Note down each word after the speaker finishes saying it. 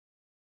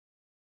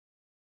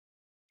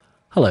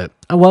Hello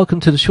and welcome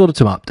to the shorter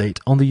term update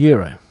on the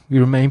euro. We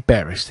remain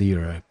bearish the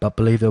euro, but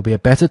believe there will be a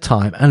better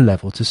time and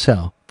level to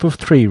sell for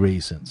three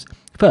reasons.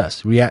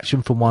 First,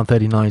 reaction from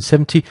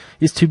 139.70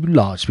 is too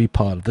large to be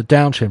part of the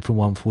downtrend from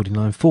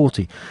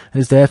 149.40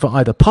 and is therefore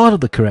either part of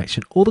the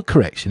correction or the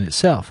correction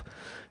itself.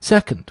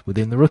 Second,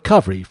 within the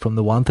recovery from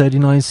the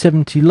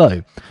 139.70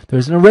 low, there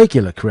is an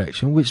irregular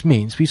correction, which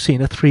means we've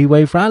seen a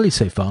three-wave rally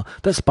so far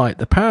that spiked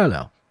the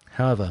parallel.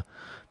 However,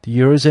 the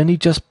euro has only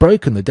just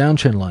broken the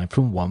downtrend line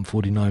from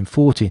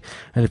 149.40,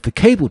 and if the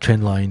cable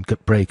trend line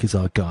break is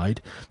our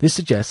guide, this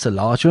suggests a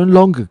larger and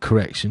longer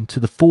correction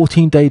to the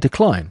 14-day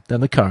decline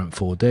than the current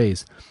 4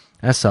 days.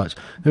 As such,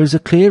 there is a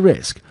clear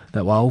risk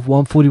that while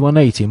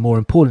 141.80 and more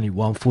importantly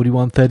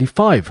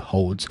 141.35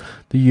 holds,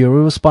 the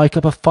euro will spike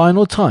up a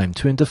final time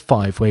to end a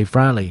 5-wave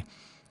rally.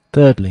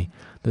 Thirdly,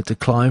 the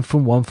decline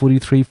from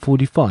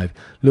 143.45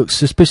 looks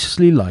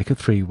suspiciously like a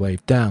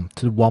 3-wave down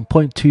to the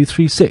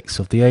 1.236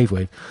 of the A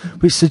wave,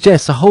 which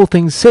suggests the whole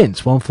thing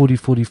since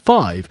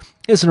 140.45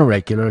 is an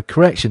irregular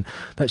correction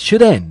that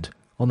should end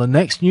on the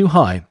next new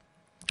high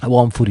at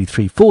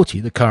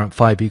 143.40, the current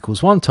 5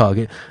 equals 1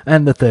 target,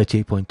 and the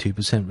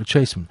 38.2%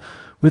 retracement,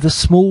 with a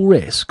small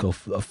risk of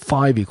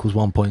 5 equals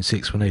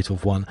 1.618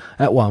 of 1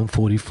 at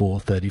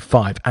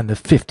 144.35 and the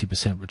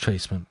 50%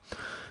 retracement.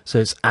 So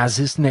it's as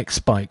this next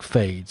spike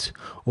fades,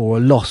 or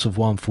a loss of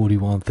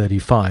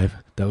 141.35,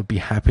 that would be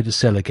happy to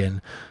sell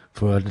again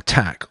for an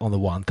attack on the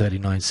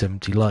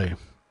 139.70 low.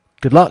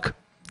 Good luck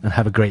and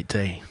have a great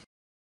day.